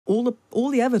all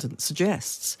the evidence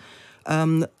suggests,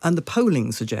 and the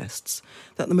polling suggests,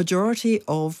 that the majority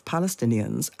of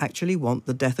Palestinians actually want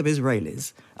the death of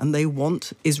Israelis, and they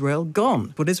want Israel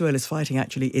gone. What Israel is fighting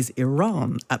actually is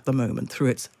Iran at the moment through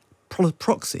its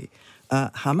proxy,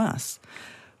 Hamas.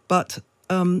 But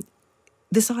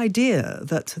this idea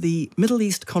that the Middle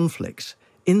East conflict,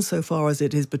 insofar as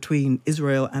it is between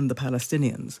Israel and the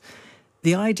Palestinians,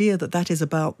 the idea that that is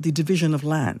about the division of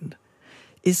land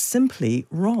is simply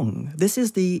wrong. This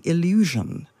is the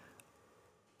illusion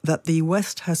that the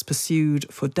West has pursued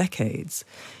for decades.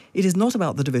 It is not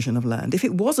about the division of land. If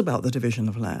it was about the division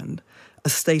of land, a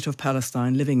state of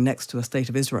Palestine living next to a state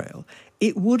of Israel,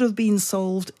 it would have been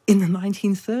solved in the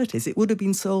 1930s. It would have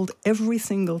been solved every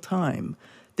single time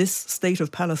this state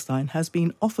of Palestine has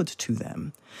been offered to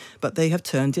them. But they have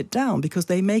turned it down because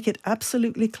they make it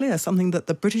absolutely clear, something that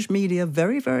the British media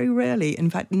very, very rarely, in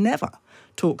fact never,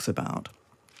 talks about.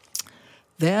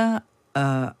 Their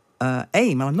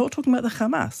aim, and I'm not talking about the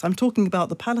Hamas, I'm talking about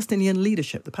the Palestinian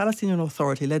leadership, the Palestinian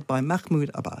Authority led by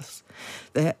Mahmoud Abbas.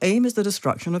 Their aim is the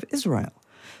destruction of Israel.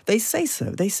 They say so.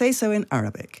 They say so in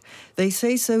Arabic. They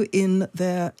say so in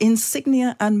their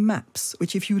insignia and maps,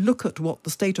 which if you look at what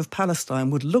the state of Palestine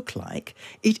would look like,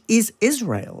 it is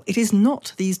Israel. It is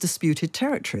not these disputed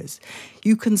territories.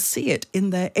 You can see it in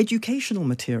their educational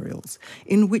materials,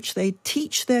 in which they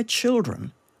teach their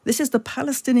children. This is the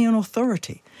Palestinian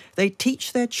Authority. They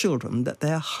teach their children that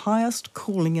their highest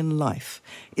calling in life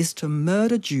is to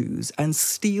murder Jews and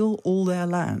steal all their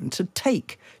land, to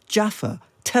take Jaffa,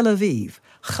 Tel Aviv,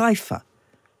 Haifa.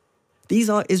 These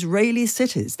are Israeli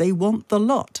cities. They want the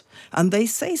lot. And they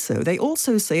say so. They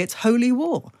also say it's holy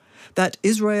war, that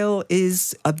Israel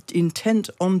is intent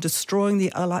on destroying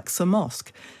the Al-Aqsa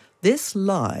Mosque. This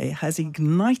lie has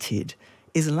ignited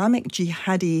Islamic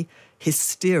jihadi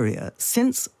hysteria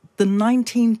since the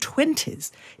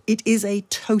 1920s. It is a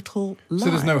total lie.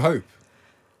 So there's no hope?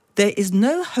 There is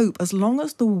no hope as long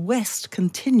as the West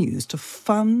continues to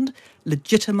fund,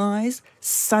 legitimize,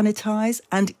 sanitize,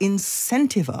 and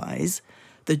incentivize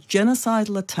the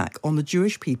genocidal attack on the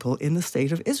Jewish people in the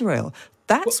state of Israel.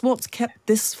 That's what's kept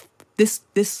this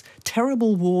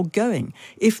terrible war going.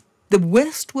 If the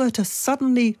West were to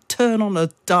suddenly turn on a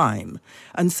dime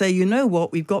and say, you know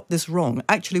what, we've got this wrong,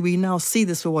 actually we now see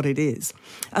this for what it is,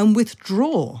 and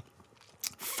withdraw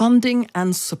funding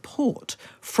and support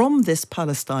from this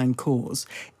Palestine cause,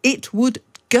 it would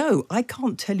go. I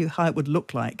can't tell you how it would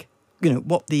look like,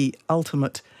 what the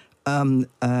ultimate, what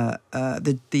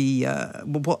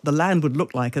the land would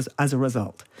look like as a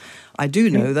result. I do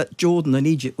know that Jordan and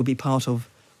Egypt would be part of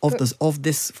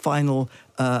this final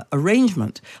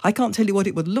arrangement. I can't tell you what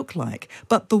it would look like,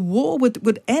 but the war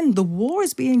would end. The war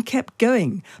is being kept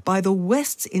going by the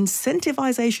West's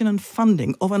incentivization and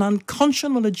funding of an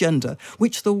unconscionable agenda,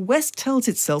 which the West tells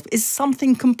itself is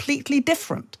something completely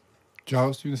different.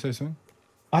 Giles, do you want to say something?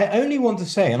 I only want to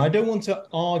say, and I don't want to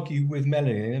argue with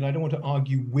Melanie, and I don't want to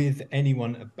argue with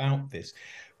anyone about this,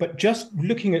 but just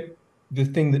looking at the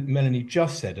thing that Melanie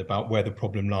just said about where the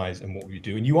problem lies and what we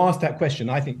do. And you asked that question,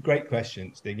 I think great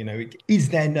questions, is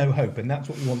there no hope? And that's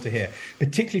what we want to hear,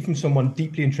 particularly from someone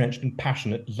deeply entrenched and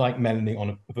passionate like Melanie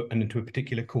and into a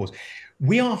particular cause.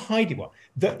 We are hiding,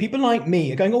 that people like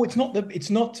me are going, it's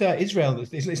not Israel,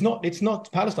 it's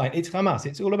not Palestine, it's Hamas,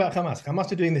 it's all about Hamas.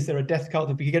 Hamas are doing this, they're a death cult.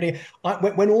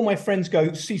 When all my friends go,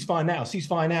 ceasefire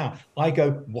now, I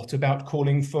go, what about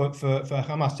calling for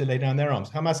Hamas to lay down their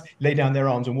arms? Hamas lay down their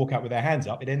arms and walk out with their hands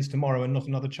up, it ends tomorrow and not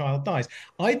another child dies.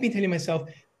 I've been telling myself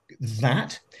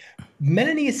that.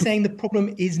 Melanie is saying the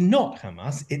problem is not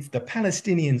Hamas, it's the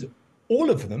Palestinians, all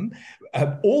of them,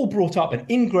 all brought up and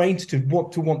ingrained to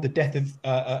want the death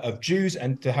of Jews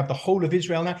and to have the whole of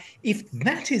Israel now. If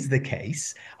that is the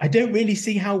case, I don't really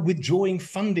see how withdrawing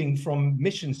funding from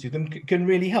missions to them can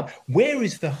really help. Where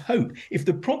is the hope? If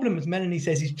the problem, as Melanie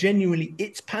says, is genuinely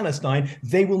it's Palestine,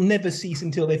 they will never cease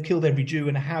until they've killed every Jew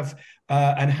and have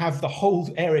the whole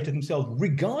area to themselves,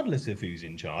 regardless of who's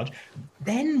in charge.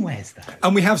 Then where's that?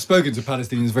 And we have spoken to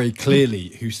Palestinians very clearly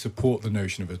who support the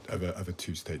notion of a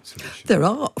two-state solution.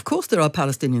 Of course, there are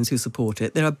Palestinians who support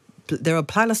it. There are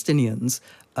Palestinians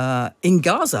in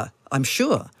Gaza, I'm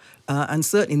sure, and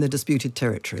certainly in the disputed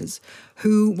territories,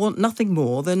 who want nothing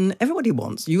more than everybody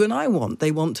wants. You and I want.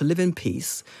 They want to live in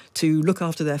peace, to look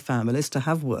after their families, to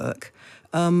have work,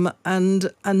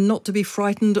 and not to be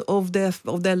frightened of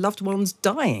their loved ones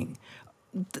dying.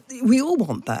 We all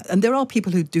want that, and there are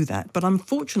people who do that. But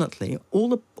unfortunately,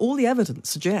 all the evidence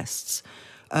suggests,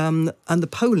 and the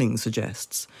polling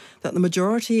suggests, that the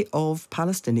majority of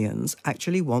Palestinians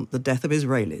actually want the death of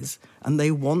Israelis, and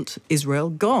they want Israel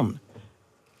gone.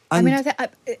 I mean,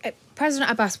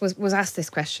 President Abbas was asked this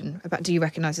question about, do you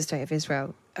recognise the State of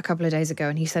Israel, a couple of days ago,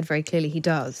 and he said very clearly he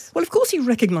does. Well, of course he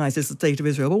recognises the State of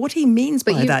Israel, but what he means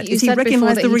by that is he said before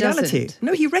recognises that the he reality. doesn't.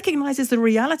 No, he recognises the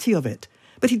reality of it,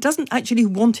 but he doesn't actually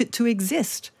want it to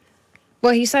exist.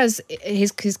 Well, he says,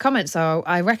 his comments are,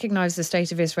 I recognise the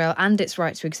State of Israel and its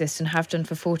right to exist and have done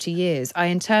for 40 years. I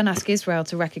in turn ask Israel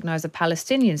to recognise a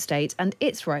Palestinian state and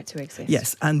its right to exist.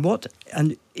 Yes, and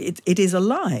it is a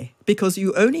lie, because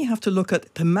you only have to look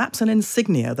at the maps and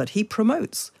insignia that he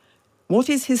promotes. What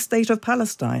is his state of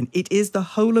Palestine? It is the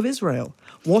whole of Israel.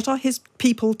 What are his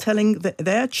people telling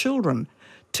their children?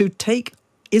 To take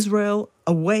Israel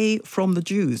away from the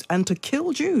Jews and to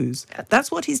kill Jews.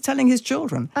 That's what he's telling his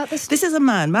children. This is a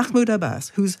man, Mahmoud Abbas,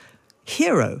 whose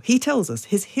hero, he tells us,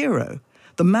 his hero,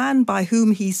 the man by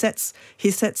whom he sets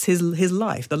his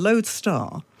life, the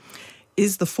lodestar,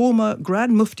 is the former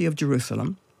Grand Mufti of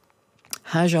Jerusalem,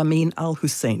 Haj Amin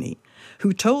al-Husseini,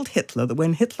 who told Hitler that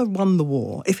when Hitler won the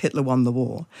war, if Hitler won the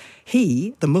war,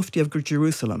 he, the Mufti of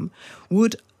Jerusalem,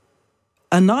 would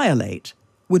annihilate,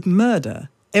 would murder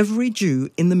every Jew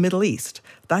in the Middle East.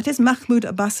 That is Mahmoud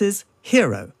Abbas's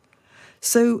hero.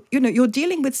 So, you're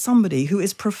dealing with somebody who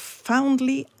is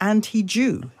profoundly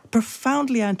anti-Jew,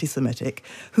 profoundly anti-Semitic,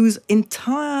 whose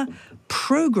entire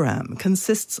program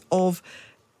consists of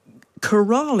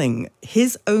corralling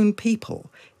his own people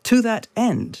to that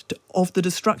end of the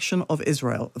destruction of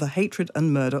Israel, the hatred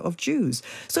and murder of Jews.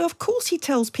 So, of course, he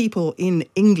tells people in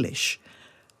English,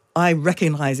 I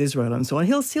recognise Israel and so on.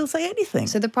 He'll say anything.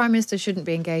 So the Prime Minister shouldn't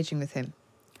be engaging with him?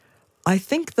 I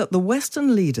think that the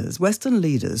Western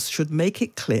leaders should make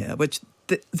it clear, which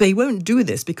they won't do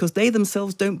this because they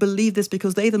themselves don't believe this,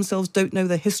 because they themselves don't know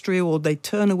the history, or they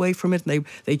turn away from it and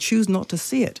they choose not to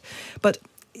see it. But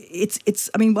it's.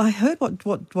 I mean, I heard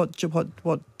what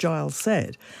Giles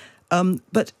said,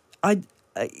 but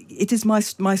it is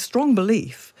my strong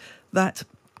belief that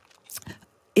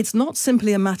it's not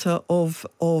simply a matter of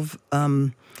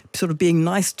sort of being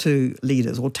nice to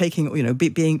leaders or taking,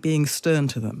 being stern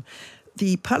to them.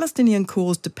 The Palestinian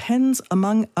cause depends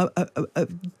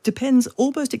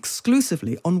almost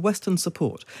exclusively on Western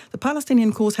support. The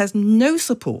Palestinian cause has no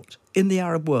support in the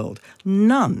Arab world.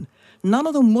 None. None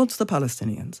of them wants the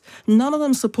Palestinians. None of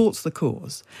them supports the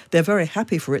cause. They're very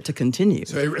happy for it to continue.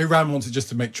 So Iran wants it just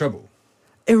to make trouble?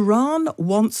 Iran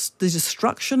wants the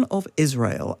destruction of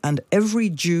Israel and every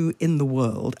Jew in the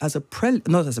world as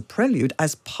not as a prelude,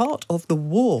 as part of the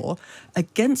war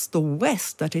against the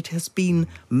West that it has been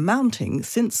mounting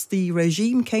since the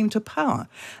regime came to power,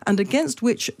 and against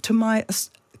which, to my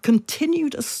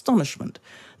continued astonishment,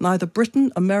 neither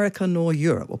Britain, America, nor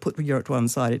Europe, or put Europe to one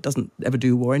side, it doesn't ever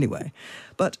do war anyway,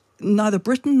 but neither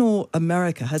Britain nor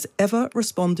America has ever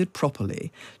responded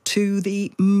properly to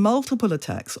the multiple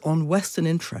attacks on Western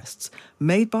interests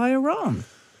made by Iran.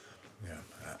 Yeah,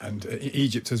 and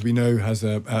Egypt, as we know, has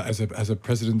a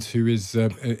president who is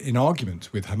in argument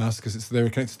with Hamas because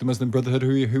they're connected to the Muslim Brotherhood,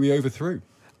 who he overthrew.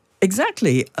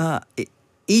 Exactly.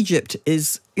 Egypt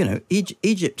is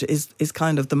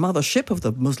kind of the mothership of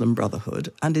the Muslim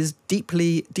Brotherhood and is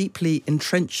deeply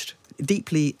entrenched,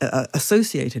 deeply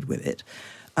associated with it.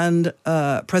 And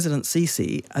President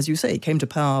Sisi, as you say, came to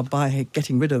power by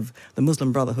getting rid of the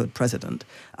Muslim Brotherhood president,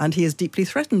 and he is deeply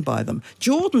threatened by them.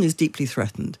 Jordan is deeply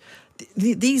threatened.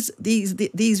 These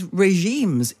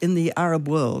regimes in the Arab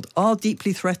world are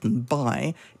deeply threatened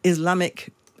by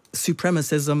Islamic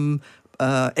supremacism,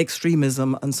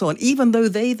 extremism, and so on, even though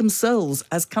they themselves,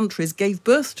 as countries, gave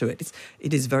birth to it.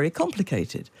 It is very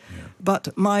complicated. Yeah. But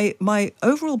my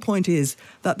overall point is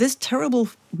that this terrible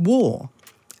war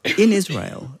in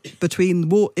Israel,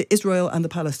 between Israel and the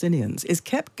Palestinians, is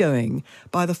kept going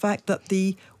by the fact that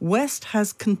the West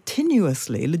has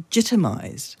continuously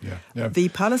legitimized the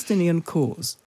Palestinian cause.